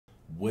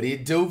What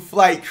it do,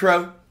 Flight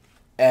Crew?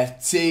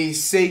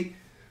 FTC.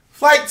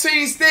 Flight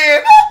team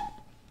stand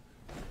up.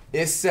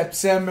 It's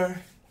September.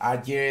 I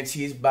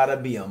guarantee it's about to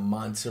be a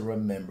month to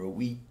remember.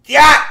 We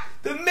got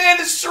the man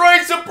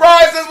Deestroying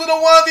surprises with a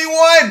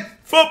 1v1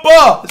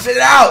 football. Let's hit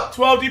it out.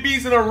 12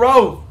 DBs in a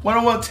row.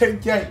 1-on-1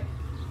 10K.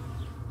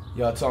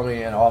 Y'all told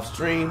me in off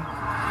stream.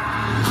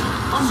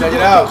 Check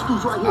it out.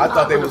 I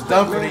thought they was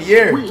done for the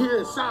year. We here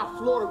in South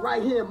Florida,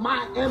 right here in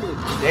Miami.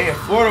 They in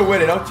Florida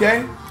with it,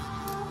 okay?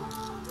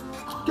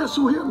 Guess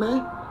who here,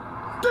 man?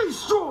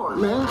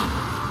 Deestroying, man.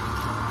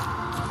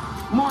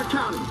 Moore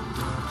County,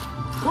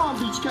 Palm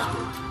Beach County.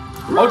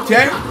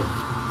 Okay.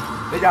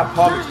 They got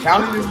Palm Beach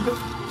County this bitch.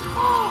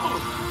 Oh,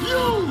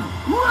 you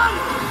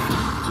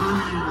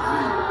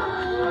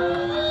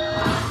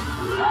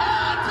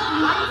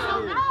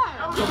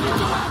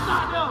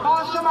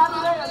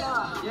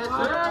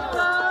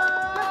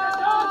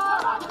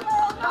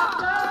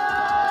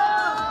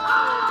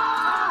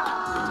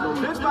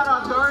This about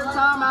our third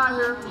time out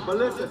here, but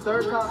listen,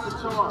 third time's the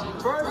charm.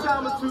 First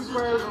time was too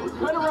crazy. We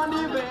couldn't run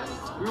the event.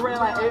 We ran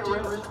like 8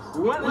 reps.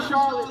 We went to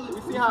Charlotte. We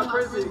see how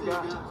crazy it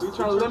got. We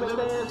try to limit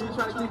things. We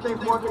try to keep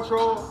things more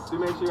controlled. So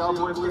make sure y'all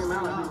boys came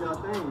out and do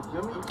y'all things.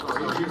 You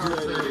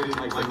feel me?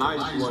 Like the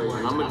nice way.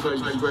 I'm gonna tell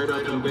you straight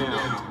up and down.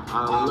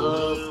 I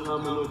love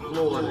coming to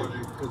Florida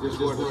because it's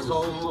where the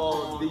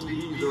so-called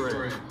DBs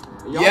are at.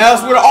 Yeah,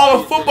 that's where all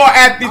the football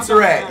athletes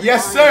are at.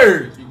 Yes,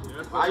 sir.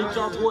 I eat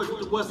y'all boys with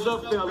the what's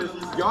up, fellas.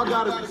 Y'all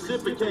gotta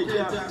reciprocate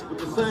that with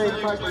the same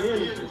type of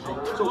energy.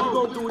 So we're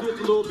gonna do this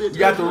a little bit. You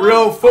got the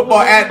real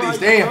football athletes.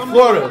 They in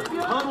Florida.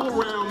 Huddle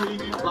around me.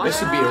 This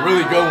should be a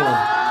really good one.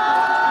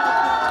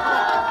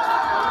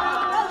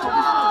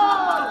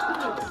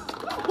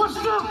 What's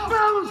up,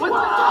 fellas? What's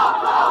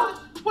up?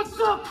 What's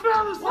up,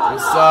 fellas?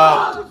 What's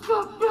up? What's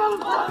up,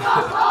 fellas?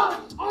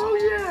 Oh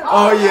yeah.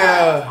 Oh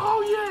yeah.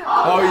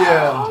 Oh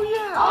yeah. Oh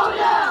yeah. Oh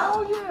yeah. Oh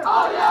yeah.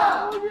 Oh yeah. Oh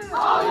yeah.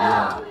 Oh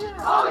yeah.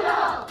 Oh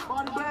yeah.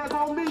 Body bag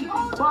on me.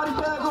 Body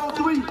bag on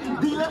 3.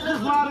 D, let's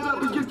just line it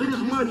up and get to this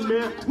money,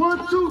 man.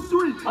 1, 2,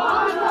 3.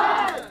 Body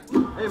bag.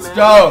 Hey man,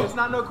 go. it's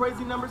not no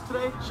crazy numbers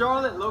today.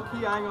 Charlotte, low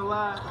key, I ain't gonna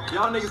lie.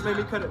 Y'all niggas made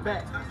me cut it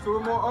back. So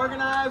we're more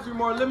organized, we're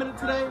more limited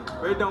today.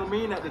 But it don't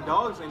mean that the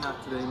dogs ain't not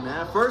today,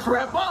 man. First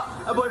wrap up.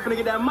 That boy finna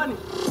get that money.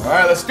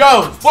 Alright, let's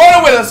go.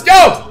 Florida with us.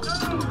 Go.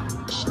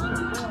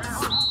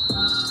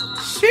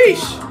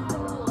 Sheesh.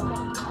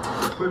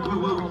 What we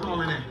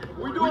calling that?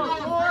 We doing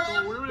 4.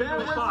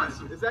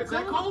 Is that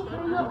cool?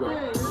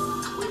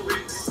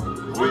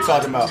 What you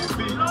talking about? He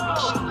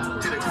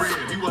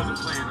wasn't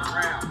playing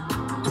around.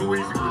 Too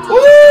easy.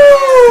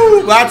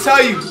 Woo! Well, I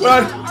tell you,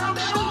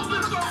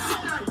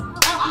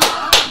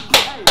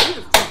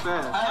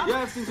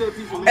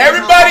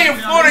 everybody in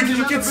Florida, because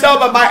you can tell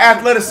by my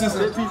athleticism,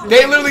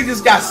 they literally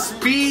just got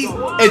speed,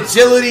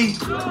 agility,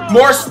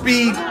 more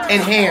speed,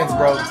 and hands,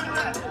 bro.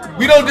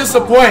 We don't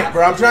disappoint,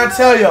 bro. I'm trying to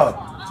tell y'all.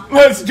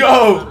 Let's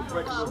go.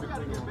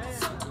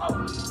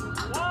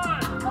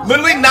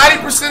 Literally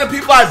 90% of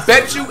people, I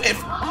bet you, if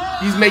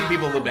he's making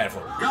people look bad for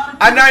him.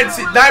 I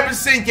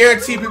 9%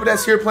 guarantee people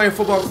that's here playing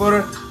football in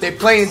Florida, they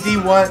play in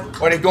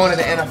D1 or they going to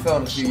the NFL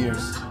in a few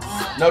years.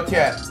 No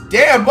cap.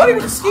 Damn, buddy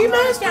with the ski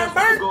mask got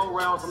burnt. Go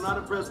around. I'm not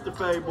impressed with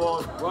the fade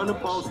ball. Run the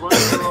post, run the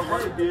curl,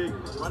 run the dig,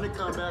 run the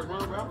comeback,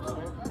 run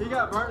around. He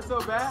got burnt so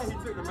bad, he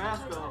took the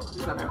mask off.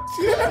 He's like,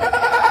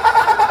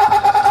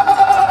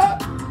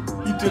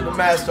 He took the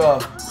mask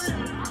off.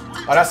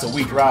 Oh, that's a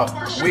weak route.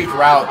 Weak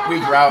route.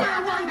 Weak route.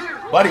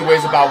 Buddy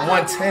weighs about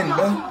 110,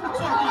 bro.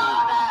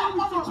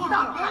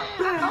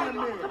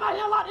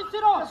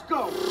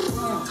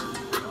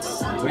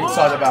 What are you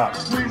talking about?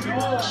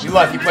 You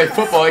like he played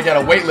football, he got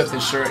a weightlifting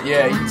shirt.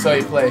 Yeah, you can tell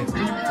he played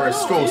for a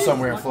school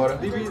somewhere in Florida.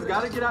 DB's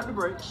gotta get out the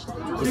break.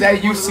 Was that a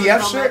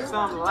UCF shirt?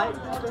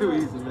 Too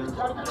easy, man.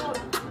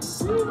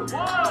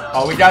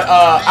 Oh, we got,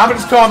 I'm gonna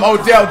just call him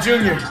Odell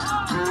Jr.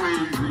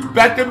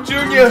 Beckham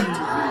Jr.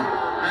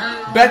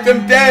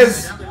 Beckham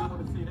Dez.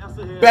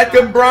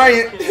 Beckham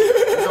Bryant.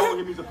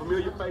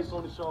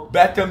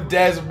 Beckham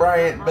Dez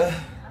Bryant.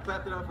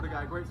 Clapped it up for the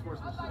guy. Great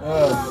sportsmanship.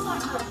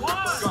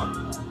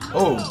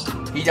 Oh,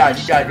 he got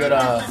good,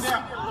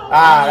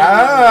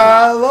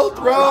 low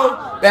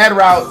throw. Bad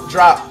route.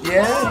 Drop.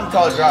 Yeah, you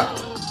call it drop.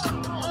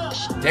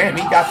 Damn,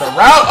 he got the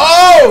route.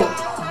 Oh!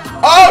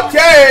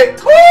 Okay!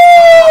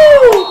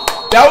 Woo!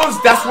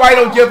 That's why you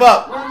don't give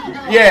up.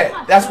 Yeah,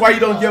 that's why you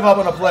don't give up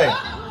on a play.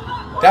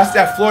 That's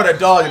that Florida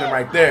dog in him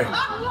right there.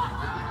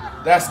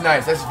 That's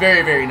nice. That's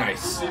very, very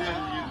nice.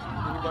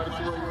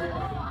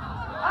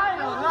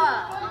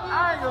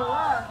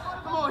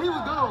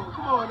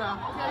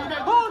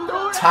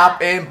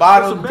 Top and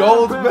bottom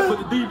goals, man. But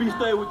the DB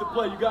stay with the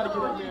play. You gotta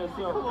get that man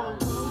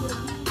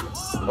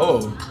something. Oh,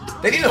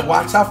 they need to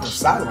watch out for the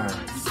sideline.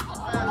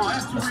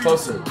 That's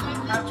closer.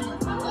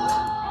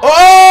 Oh!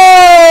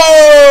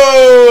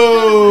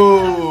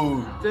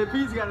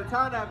 JP's got to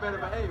time that better,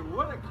 but hey,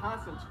 what a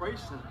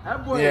concentration.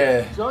 That boy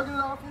Yeah. juggling it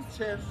off his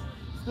chest,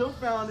 Still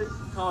found it.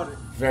 Caught it.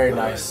 Very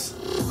nice.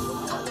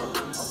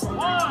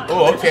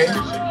 Oh, okay.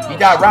 He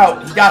got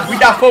route. We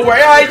got footwork.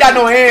 Yeah, he got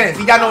no hands.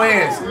 He got no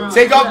hands.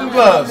 Take off the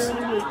gloves.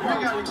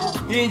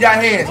 He ain't got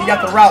hands. He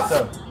got the route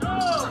though.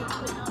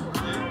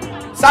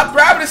 Stop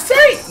grabbing his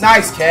tape.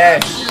 Nice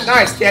catch.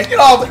 Nice catch. Get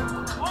off it.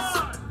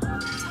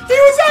 He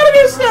was out of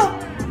this now.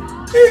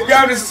 He's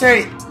grabbing his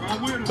tape.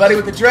 Buddy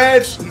with the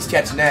dreads, he's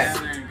catching that.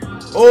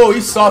 Oh,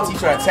 he's salty. He's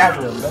trying to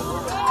tackle him, man.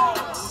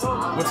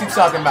 What's he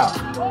talking about?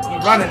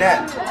 He's running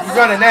that. He's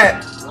running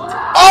that.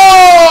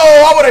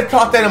 Oh, I would have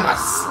caught that in my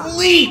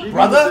sleep,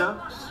 brother.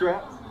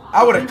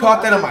 I would have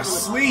caught that in my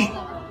sleep.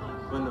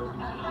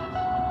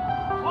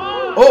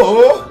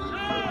 Oh.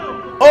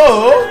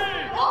 Oh.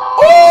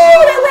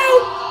 Oh, that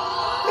route.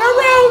 That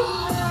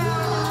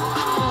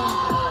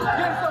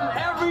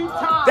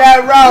route. That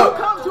route.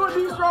 You come to a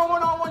Deestroying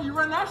one-on-one, you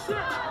run that shit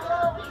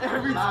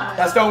every time.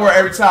 That's don't worry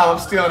every time. I'm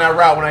still on that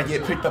route when I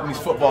get picked up in these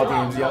football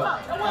games, yo.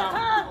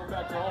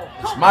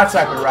 It's my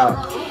type of route.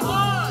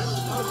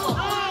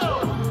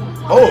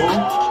 Oh.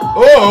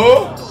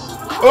 Oh.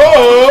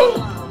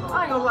 Oh.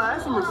 I ain't gonna lie,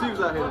 there's some receivers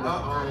out here.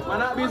 Might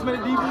not be as many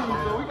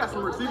DBs, but we got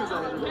some receivers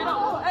out here.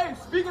 Hey,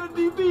 speaking of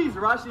DBs,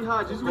 Rashi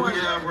Hodges,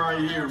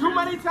 too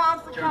many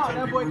times to count.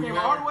 That boy came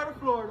all the way to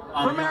Florida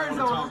from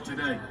Arizona.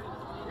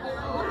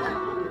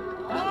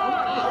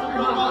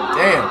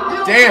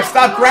 Damn,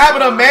 stop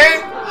grabbing him,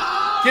 man.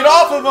 Get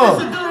off of him.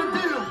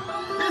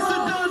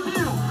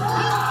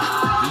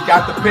 You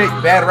got the pick,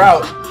 bad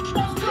route.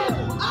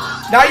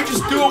 Now you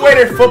just threw away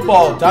their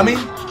football, dummy.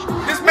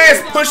 This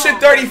man's pushing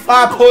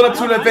 35, pulling up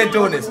to an event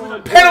doing this.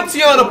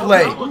 Penalty on the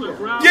play.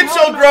 Get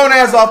your grown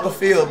ass off the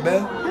field,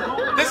 man.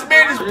 This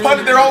man just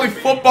punted their only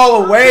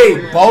football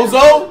away,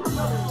 bozo.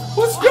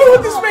 What's good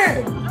with this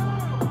man?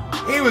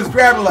 He was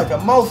grabbing like a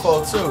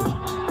mofo, too.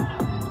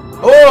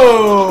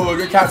 Oh,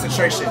 good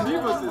concentration.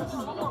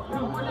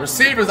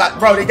 Receivers,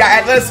 bro, they got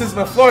athleticism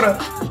in Florida.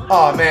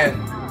 Oh,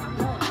 man.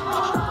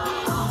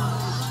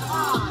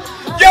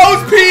 Yo,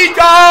 who's PE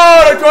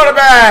coach? The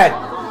quarterback.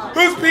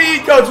 Whose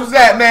PE coach was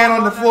that, man,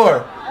 on the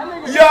floor?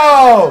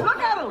 Yo.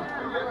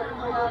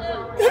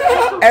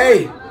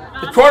 Hey,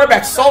 the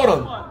quarterback sold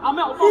him.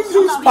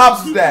 Whose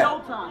pops was that?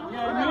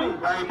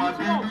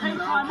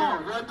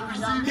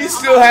 He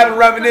still had a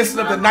reminiscent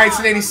of the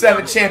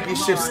 1987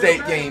 championship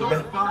state game,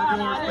 man.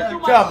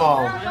 Come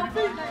on.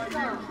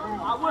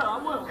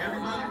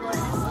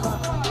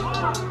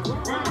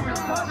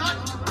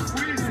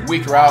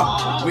 Weak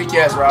route. Weak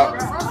ass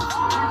route.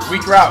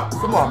 Weak route.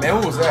 Come on, man.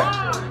 What was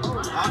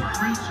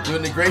that?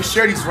 Doing the gray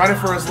shirt. He's running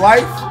for his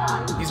life.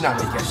 He's not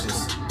going to catch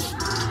this.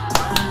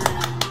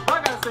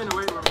 I gotta say in the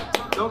weight room,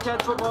 don't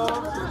catch football.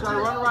 Don't try to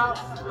run around.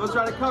 Don't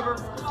try to cover.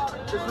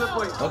 Just lift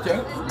weight. Okay.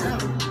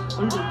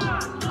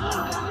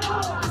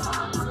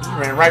 He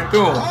ran right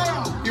through him.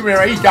 He ran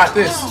right. He got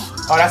this.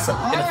 Oh, that's an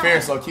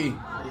interference, low key.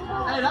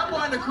 Hey, that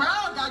boy in the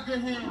crowd got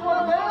good hands.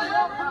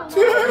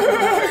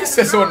 He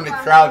said someone in the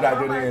crowd got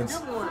good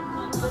hands.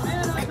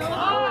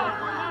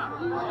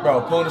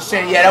 Bro, pulling the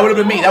chain. Yeah, that would have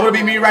been me. That would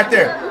have been me right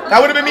there.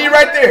 That would have been me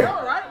right there.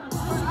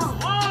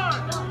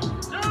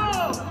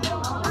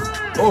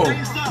 Oh,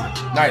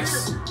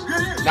 nice.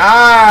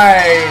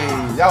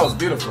 Nice. That was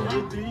beautiful.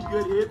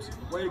 Good hits.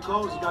 Way it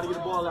goes, you gotta get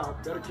the ball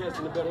out. Better catch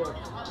and the better.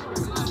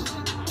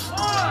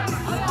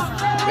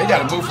 They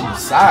gotta move from the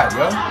side,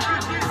 yo.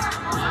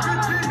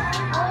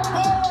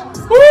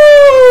 Woo!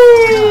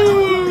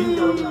 He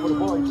gotta move for the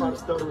ball. He trying to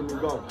stutter and then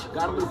go.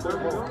 Gotta move for the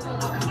ball.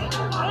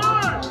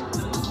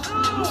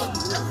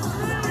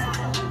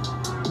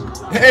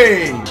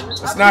 Hey,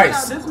 that's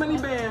nice. This many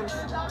bands.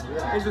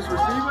 It's just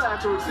receiver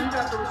after receiver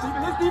after receiver.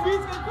 His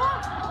DB's getting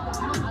caught.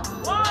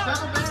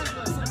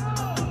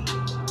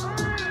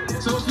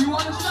 So if you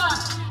want a shot,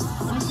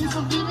 let me see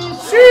some DBs.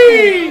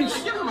 Sheesh.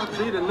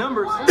 See the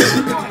numbers.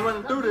 He's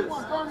running through this.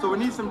 So we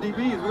need some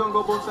DBs. We're gonna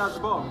go both sides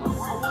of the ball.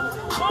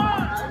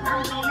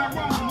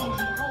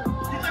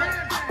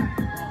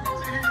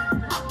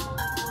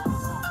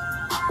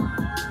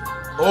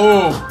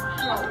 Oh,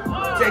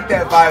 take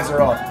that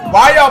visor off.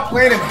 Why y'all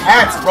playing in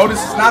hats, bro?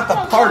 This is not the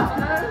park.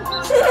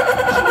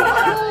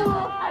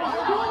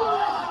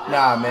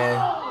 Nah, man.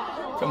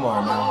 Come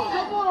on,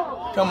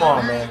 man. Come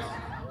on, man.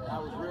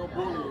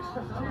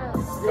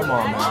 Come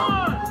on,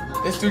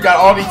 man. This dude got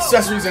all the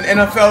accessories in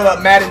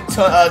NFL Madden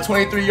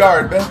 23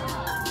 yard, man.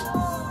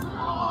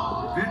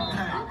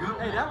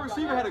 Hey, that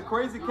receiver had a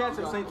crazy catch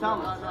at St.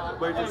 Thomas,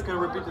 but he just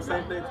couldn't repeat the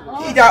same thing.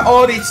 He got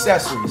all the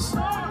accessories.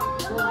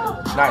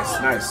 Nice,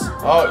 nice.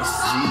 Oh,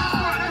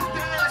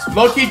 see.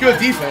 Low-key good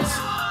defense.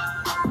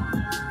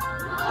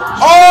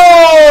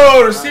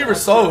 Oh, receiver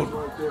sold.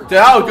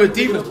 That was good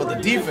defense, but the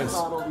defense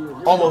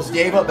almost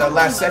gave up that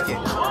last second.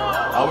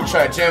 Oh, we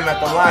tried to jam him at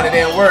the line. It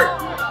didn't work.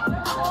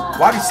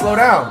 Why'd he slow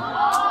down?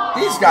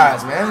 These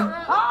guys, man.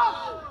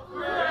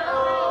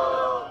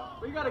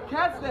 We gotta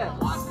catch that.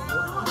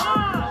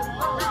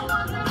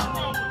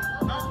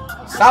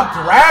 Stop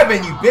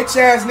grabbing, you bitch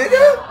ass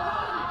nigga.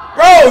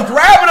 Bro,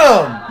 grabbing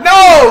him.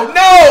 No,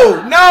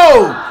 no,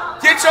 no.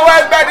 Get your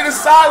ass back to the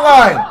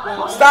sideline.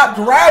 Stop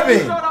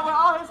grabbing.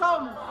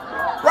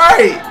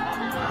 right.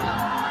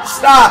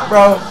 Stop,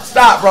 bro.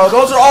 Stop, bro.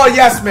 Those are all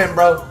yes men,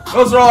 bro.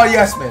 Those are all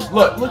yes men.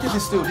 Look at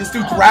this dude. This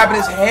dude grabbing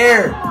his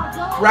hair.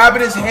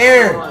 Grabbing his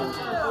hair.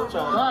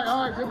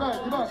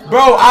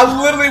 Bro, I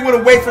literally would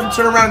have waited for him to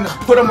turn around and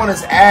put him on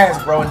his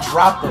ass, bro, and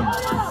drop him.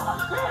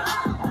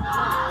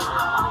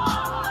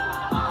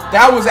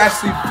 That was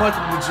actually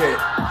fucking legit.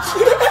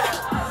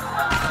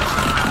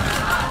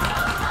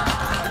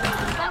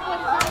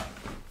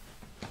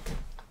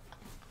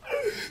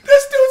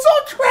 This dude's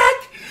on crack.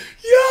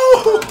 Yo.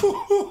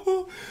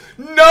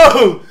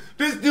 No.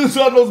 This dude's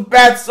on those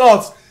bath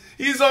salts.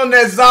 He's on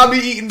that zombie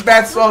eating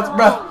bath salts,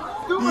 bro.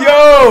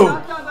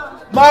 Yo.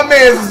 My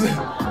man's...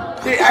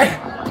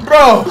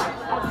 Bro.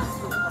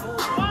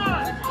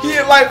 He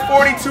hit like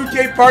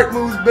 42K park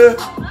moves, bro.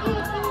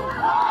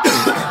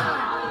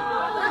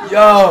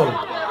 Yo.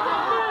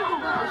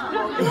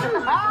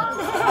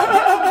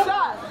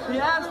 He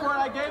asked for it,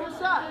 I gave him a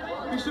shot.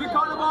 He should have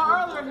caught the ball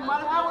earlier. He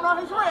might have had one on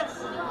his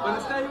wrist. But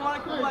instead, he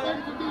wanted to play it.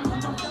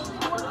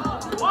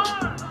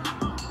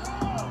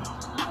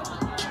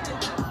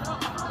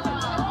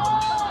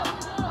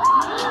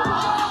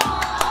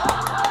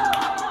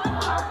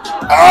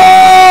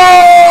 Oh!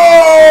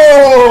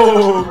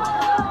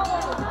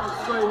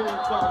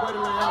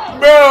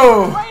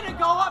 Bro! Way to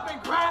go up and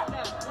grab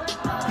that.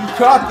 He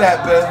caught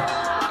that, man.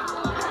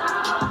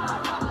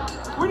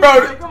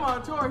 Bro, come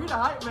on, Tor. He the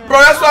hype man. bro,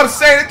 that's what I'm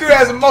saying. This dude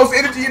has the most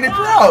energy in the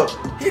crowd.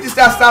 He just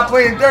got to stop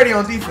playing dirty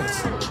on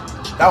defense.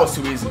 That was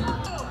too easy.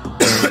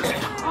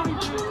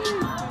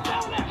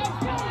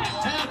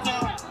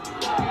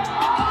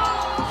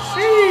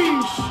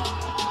 Sheesh.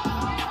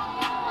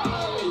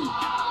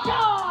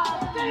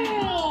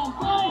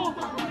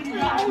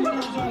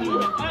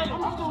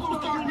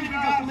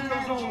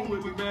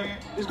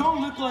 It's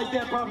gonna look like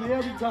that probably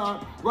every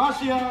time.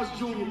 Rashiaz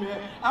Jr., man,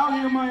 out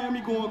here in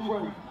Miami going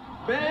crazy.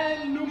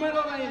 Ben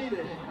numero 20.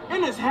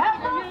 In his hat?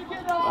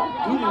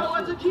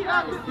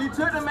 He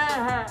took the man's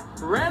hat,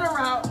 ran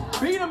around,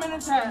 beat him in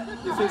his hat.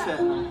 It's his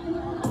hat.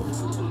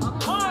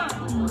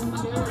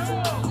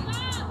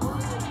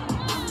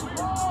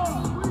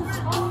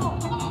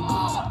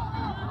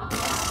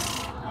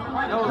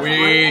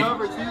 Weak.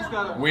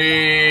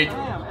 Weak.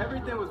 Damn,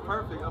 everything was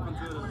perfect up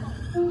until...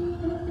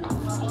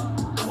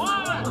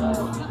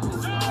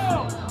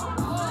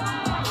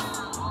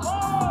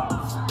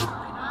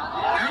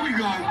 There we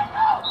go.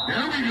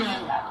 There we go.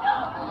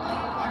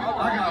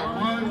 I got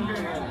one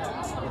band.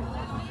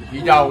 He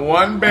got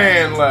one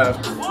band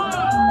left.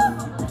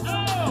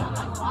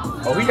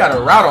 Oh, he got a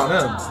route on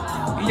him.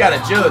 He got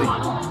agility.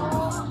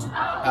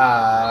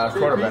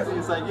 Quarterback.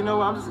 It's like, you know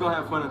what? I'm just gonna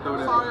have fun and throw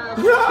that.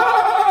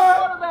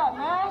 Quarterback,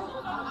 man.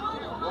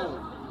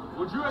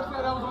 Would you have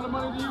said that was on the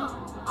money to you?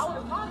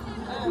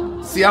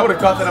 See, I would have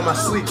caught that on my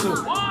sleep too.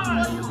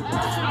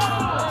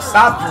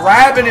 Stop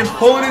grabbing and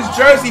pulling his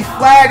jersey.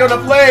 Flag on the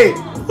play.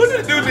 Look at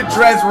the dude that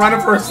dreads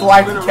running for his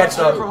life to catch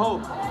up.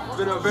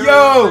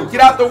 Yo,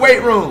 get out the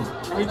weight room.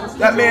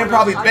 That man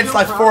probably bench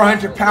like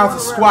 400 pounds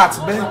of squats,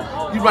 man.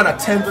 You run a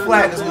 10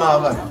 flat in this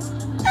motherfucker.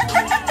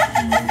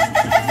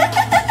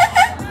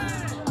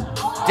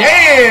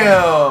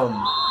 Damn!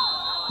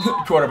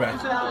 Quarterback.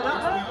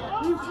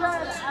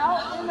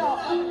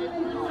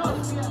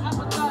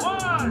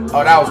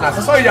 Oh, that was nice.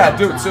 That's all you gotta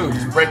do, too.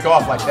 Just break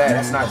off like that.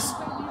 That's nice.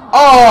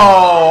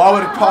 Oh, I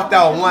would have caught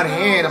that with one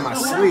hand in my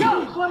sleep.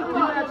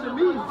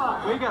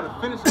 We gotta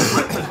finish it.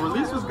 His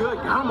release was good.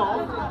 Got him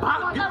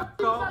off. Get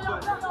the off.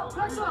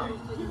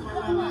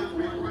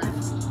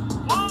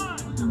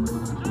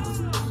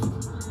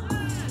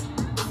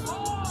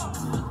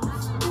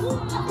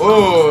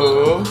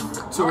 Oh,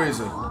 too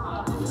easy.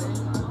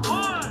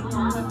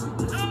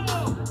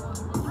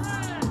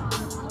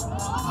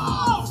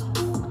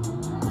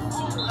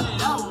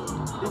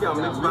 He got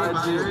mixed by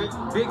Jerry.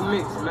 Big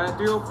mix, man.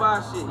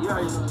 305 shit. You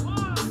already know.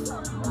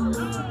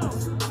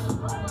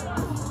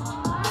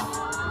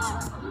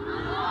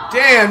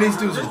 Damn, these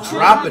dudes are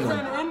dropping them.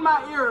 In my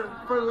ear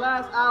for the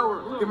last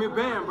hour. Give me a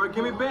band, bro.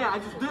 Give me a band. I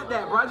just did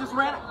that, bro. I just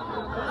ran it.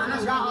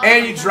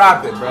 And you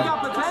dropped it, He bro.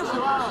 got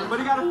potential, but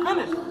he gotta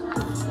finish.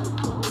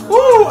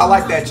 Woo, I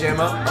like that jam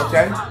up.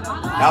 Okay.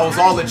 That was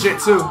all legit,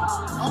 too.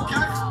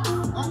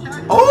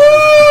 Oh!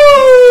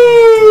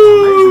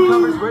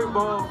 Great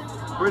ball.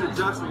 Great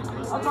adjustment.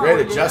 Great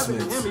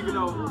adjustments.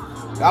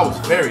 That was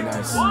very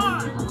nice.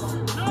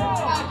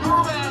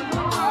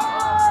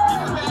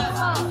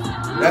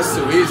 That's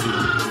too easy.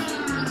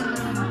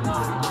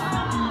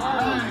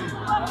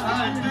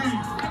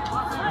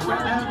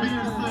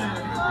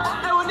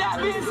 And with that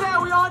being said,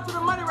 we on to the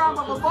money round.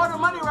 But before the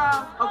money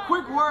round, a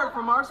quick word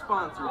from our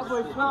sponsor.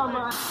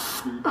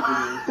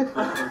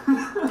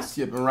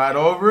 Skipping right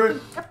over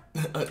it.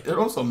 It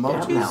also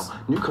emojis.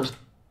 New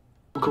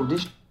code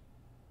this.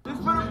 This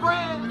for the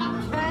brand.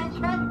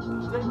 10K.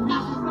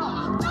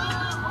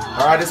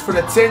 Alright, this for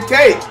the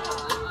 10K.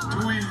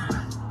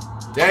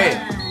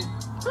 Damn.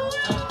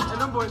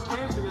 And them boys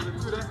came together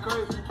too. That's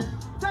crazy.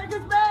 Take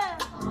his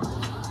band.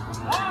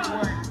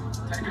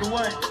 Take it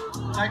away.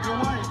 Take it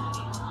away.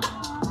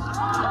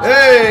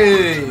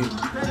 Hey.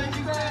 Take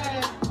his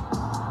band.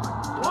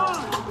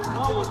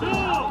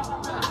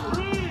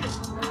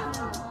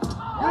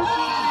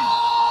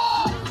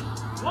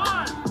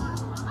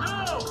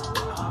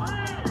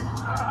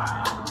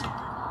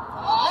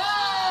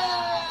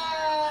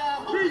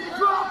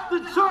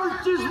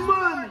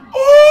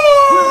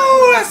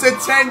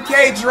 That's a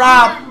 10K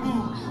drop.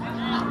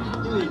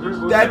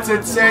 That's a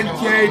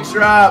 10K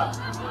drop.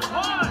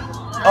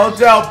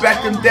 Odell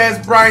Beckham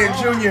Dez Bryant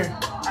Jr.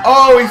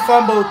 Oh, he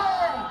fumbled.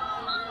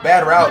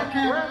 Bad route.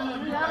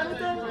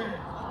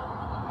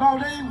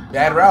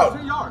 Bad route.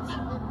 10 yards.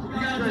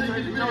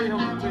 You know you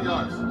held 10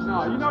 yards.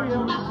 No, you know you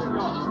held 10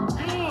 yards.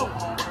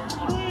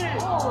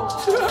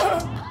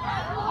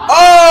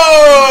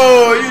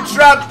 Oh, you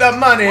dropped the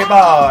money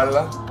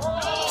ball.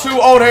 Two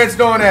old heads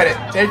going at it.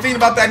 They thinking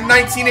about that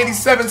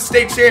 1987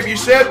 state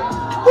championship.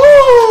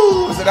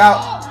 Woo! Is it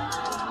out?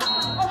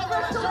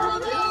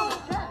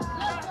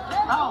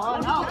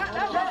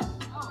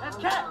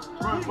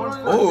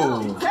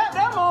 Oh.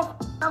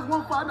 That's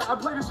 1-5. I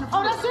played this shit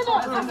for that's it.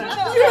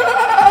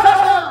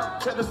 Yeah.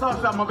 Check the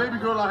socks out. My baby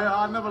girl out here.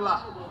 I'll never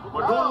lie.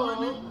 My daughter with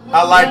me.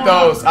 I like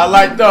those. I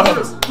like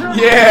those.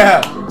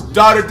 Yeah.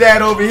 Daughter,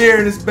 dad over here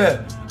in his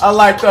bed. I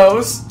like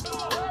those.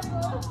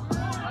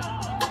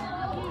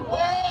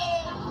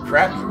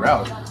 Crappy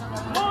route.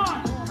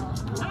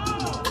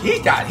 He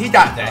got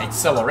that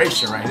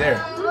acceleration right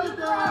there.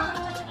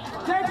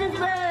 Take his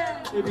man.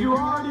 If you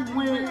already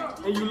win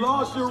and you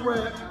lost your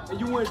rep and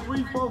you went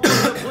 3, 4,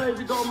 5 plays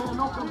ago, man,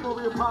 don't come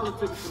over here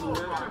politics to me,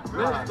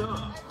 man.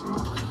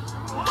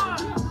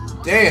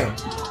 Damn.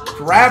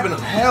 Grabbing him.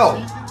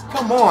 Hell.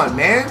 Come on,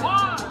 man.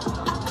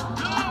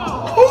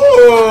 Ooh.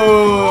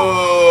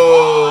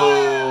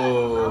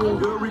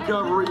 Good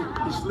recovery.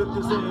 He slipped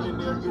his hand in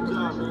there. Good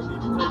job, man.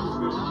 Did you take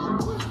his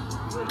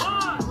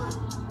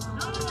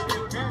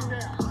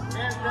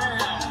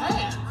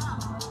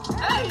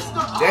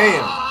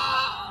Damn.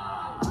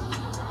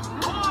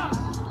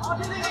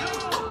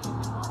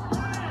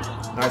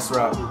 Nice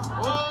route.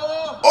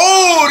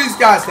 Oh, these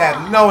guys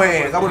have no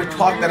hands. I would have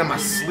caught that in my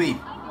sleep.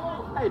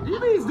 Hey,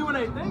 DB's doing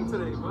their thing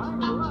today, bro.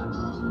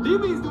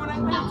 DB's doing their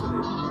thing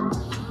today.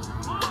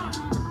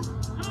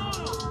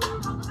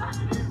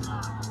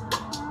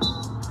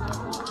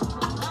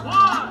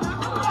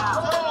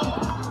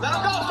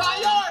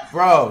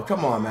 Bro,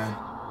 come on, man.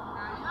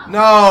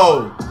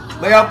 No.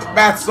 Lay out the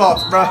bath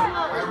salts, bro.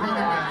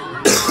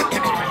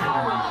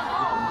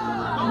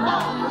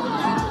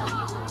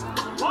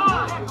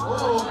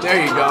 There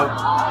you go.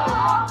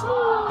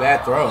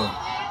 Bad throw.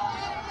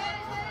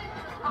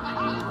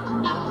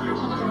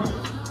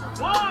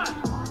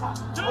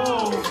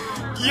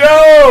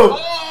 Yo!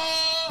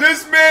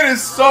 This man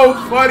is so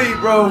funny,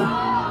 bro.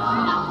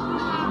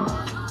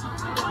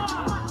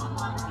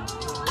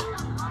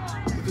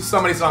 Look at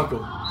somebody's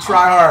uncle.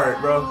 Try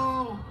hard,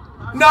 bro.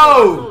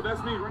 No!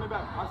 That's me, running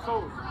back. I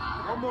sold.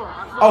 One more.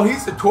 Oh,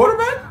 he's the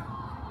quarterback?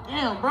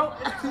 Damn, bro.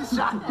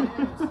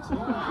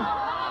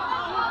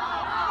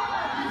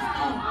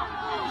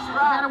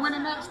 Gotta win the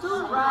next two.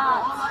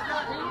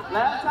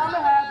 Last time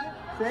it happened,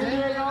 San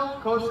Diego,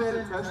 coach said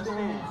to touch the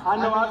hands. I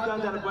know I've done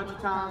that a bunch of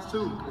times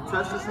too. To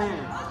touch his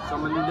hands. So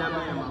I'm gonna need that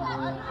man, my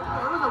boy.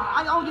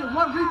 I only get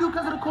one redo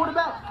because of the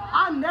quarterback.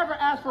 I never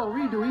asked for a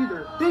redo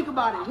either. Think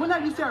about it. When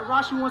have you said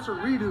Rashi wants a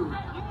redo?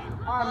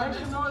 All right, make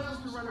some noise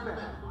to run it back.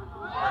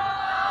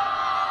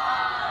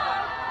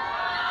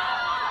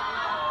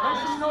 Make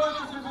some noise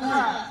to run it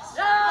back.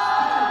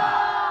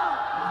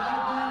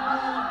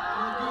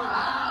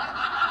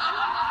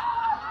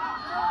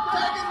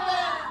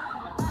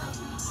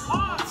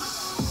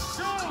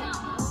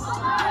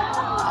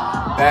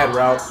 Bad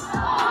route.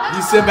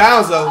 He's in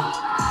bounds though.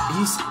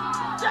 He's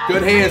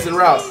good hands and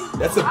route.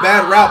 That's a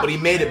bad route, but he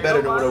made it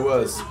better than what it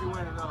was.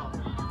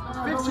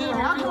 15,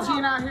 y'all can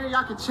cheat out here.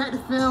 Y'all can check the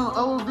film,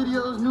 old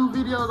videos, new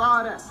videos,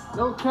 all that.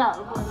 No cap.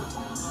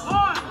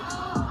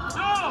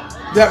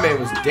 That man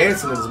was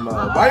dancing in his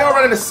mud. Why y'all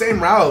running the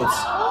same routes?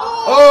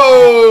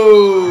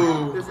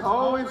 Oh! It's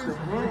always the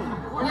hand.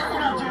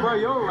 Bro,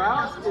 your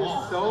route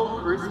is so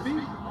crispy.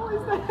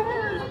 Always the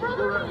hand,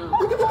 bro.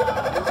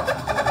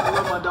 I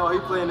love my dog. He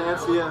playing the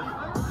FCF.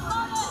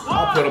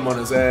 I'll put him on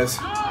his ass.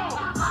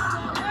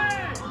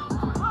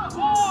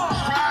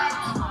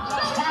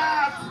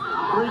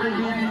 Bringing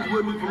DBs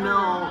with me from now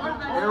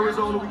on.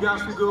 Arizona, we got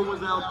some good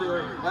ones out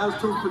there.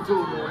 That's 2 for 2,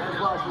 man. That's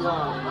why we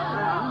are.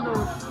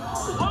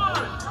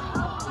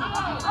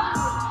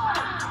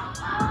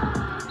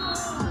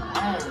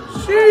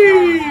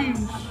 Sheesh.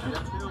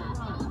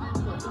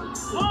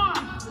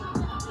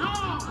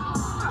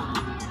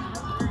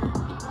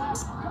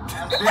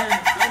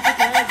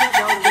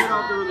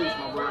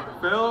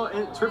 Fell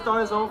and tripped on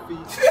his own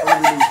feet.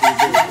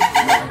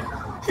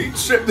 He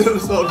tripped on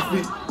his own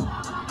feet.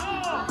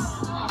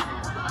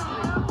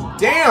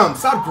 Damn,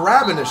 stop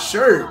grabbing the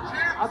shirt.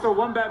 I throw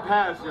one bad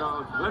pass,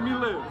 y'all. Let me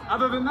live.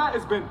 Other than that,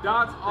 it's been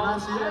dots all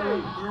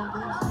day.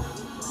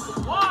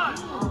 1,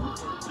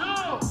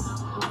 2,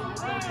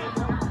 3.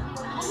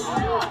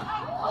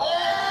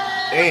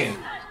 Damn.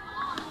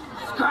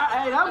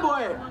 Hey, that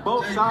boy,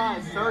 both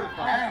sides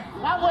certified.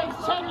 That boy's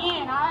checking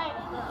in, all right?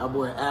 That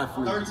boy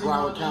athlete,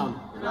 Broward County.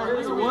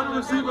 There's one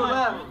receiver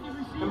left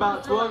and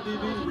about 12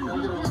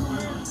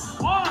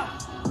 DBs. 1,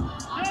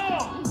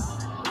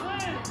 2, 3.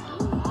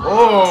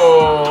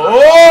 Oh!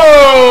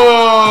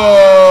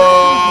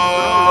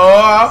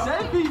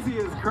 That easy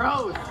is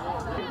gross.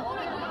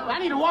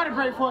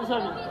 grade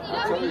 47.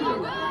 I tell you,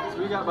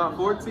 so we got about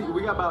 14.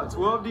 We got about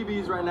 12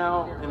 DBs right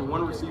now and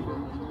 1 receiver.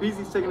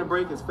 Peasy's taking a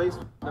break. His face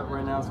up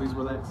right now, so he's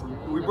relaxing.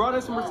 We brought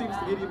in some receivers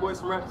to give you boys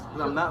some reps,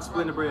 because I'm not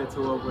splitting the bread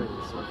till over.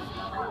 So.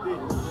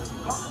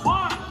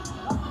 1,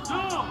 2,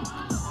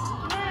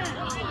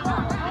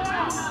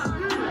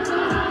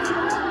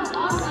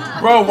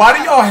 3. Bro, why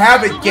do y'all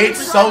have the gate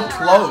so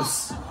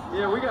close?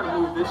 Yeah, we gotta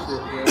move this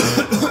shit.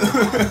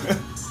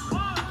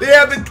 They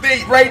have the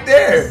thing right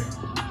there.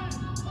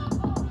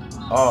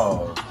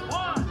 Oh.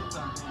 1, 2,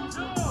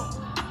 3,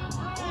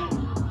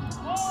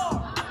 4.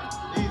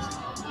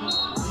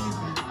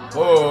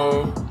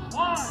 Whoa.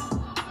 1,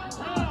 2,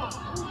 3.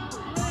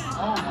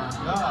 Oh my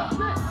God.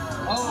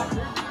 Oh.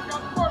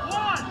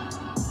 1,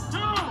 2,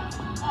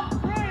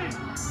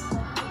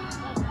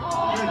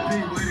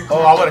 3.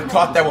 Oh, I would have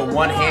caught that with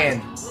one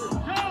hand. 2, 3.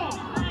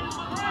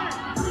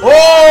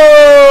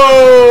 Oh!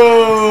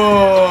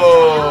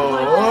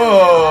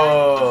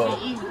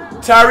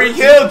 Tyreek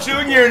Hill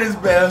Jr. in his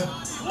bed.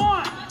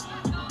 1,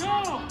 2,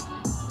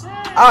 3.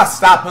 I'll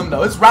stop him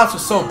though. His routes are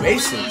so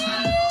basic.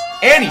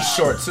 And he's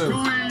short too.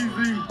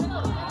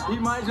 He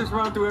might just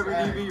run through every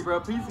DB, bro.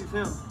 Peasy's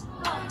him.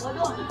 1,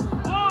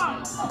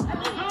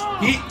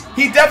 2.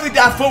 He definitely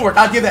got footwork.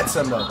 I'll give that to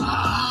him though.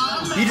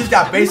 He just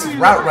got basic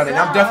route running.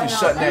 I'm definitely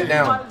shutting that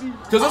down.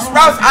 Because those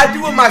routes I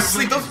do in my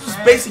sleep, those are just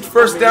basic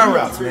first down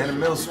routes, man, in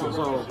middle school.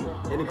 So,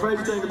 and the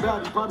crazy thing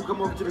about it, you probably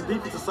come over to the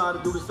defensive side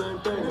and do the same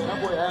thing. That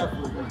boy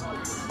athlete.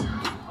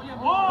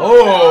 Oh,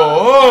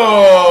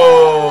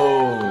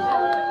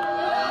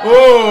 oh, oh.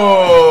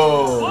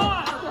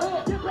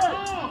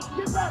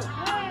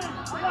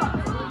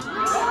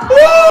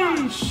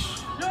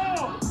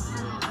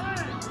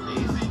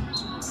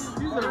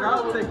 He's a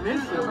route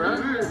technician, bro.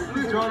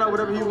 He's drawing out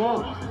whatever he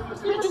wants.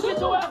 You get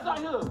your ass out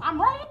here.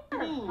 I'm right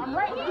here. I'm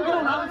right here. You get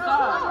on the other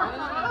side.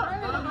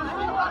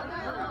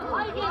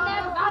 Why you getting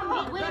mad?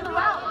 I'm winning the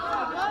route.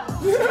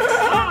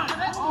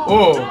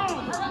 Oh.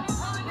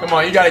 Come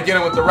on, you gotta get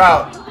him with the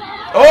route.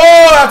 Oh,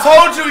 I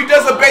told you he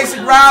does a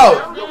basic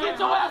route. You get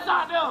your ass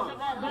out there.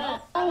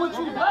 What's wrong with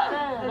you?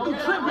 You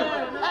tripping.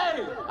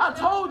 Hey, I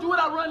told you what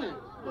I'm running.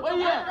 Where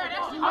you at?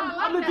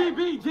 I'm the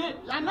DB, Jit.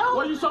 I know.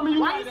 Well, you show me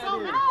you like that. Why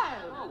you so mad?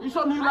 You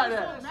show me you like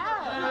that.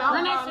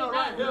 Run that shit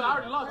back. I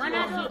already locked you up. Run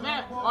that shit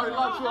back. Already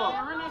locked you up.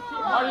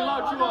 Already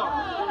locked you up.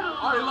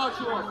 Already locked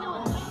you up.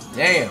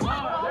 Damn.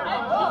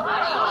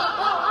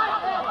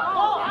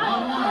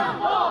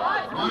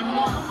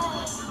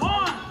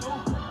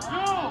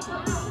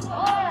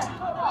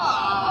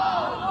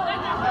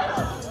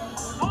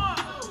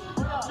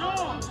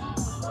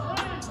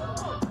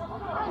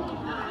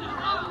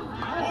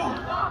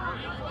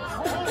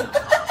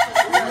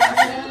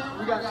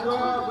 We got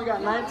 12, we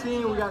got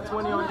 19, we got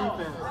 20 on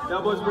defense.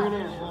 That boy's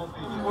bringing in.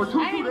 Or 2, 2,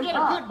 I didn't get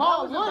a good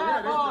ball one.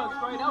 I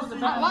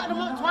locked him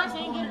up twice, I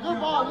didn't get a good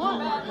ball one.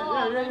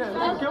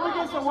 Yeah. Can we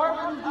get some work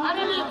from these I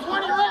didn't get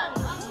 20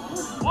 reps.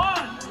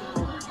 1,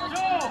 2,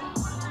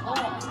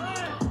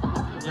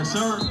 3. Yes,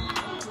 sir.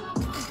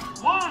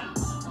 1,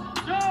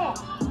 2, 3.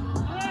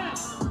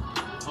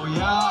 Oh,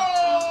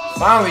 yeah.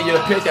 Finally get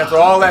a pick after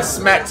all that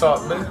smack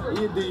talk, man.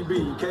 He a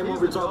DB. He came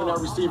over talking that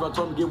receiver. I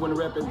told him to get one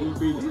rep at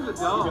DB. He's a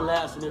dog. He been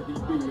lasting at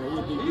DB, man. He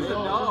a DB. He's a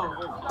dog.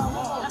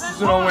 Who's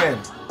gonna win?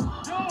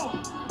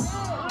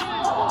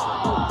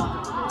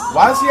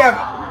 Why does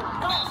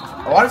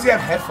he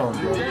have headphones,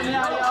 bro?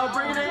 Yeah,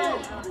 bring it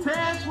in.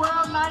 10,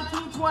 12,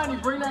 19, 20.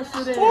 Bring that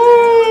shit in.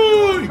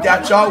 Woo! You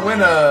got y'all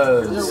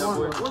winners.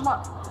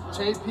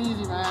 Chase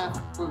Peasy, man.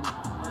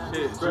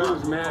 Shit,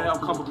 Jules, man. I'm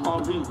coming from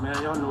Palm Beach,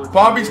 man. Y'all know it.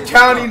 Palm Beach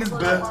County in this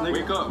bitch.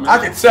 Wake up, man. I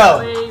can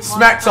tell.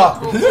 Smack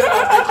talk.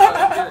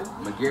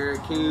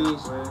 McGarrett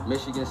Kings,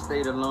 Michigan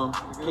State alum.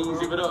 Kings,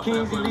 Give it up,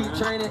 Kings man. Elite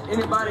Training.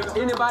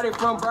 Anybody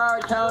from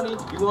Broward County,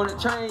 you want to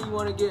train, you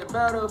want to get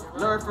better,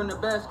 learn from the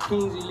best,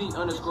 Kings Elite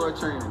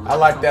 _training. I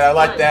like that. I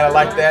like that. I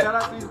like that.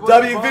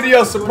 W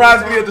video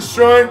surprise video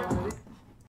destroying.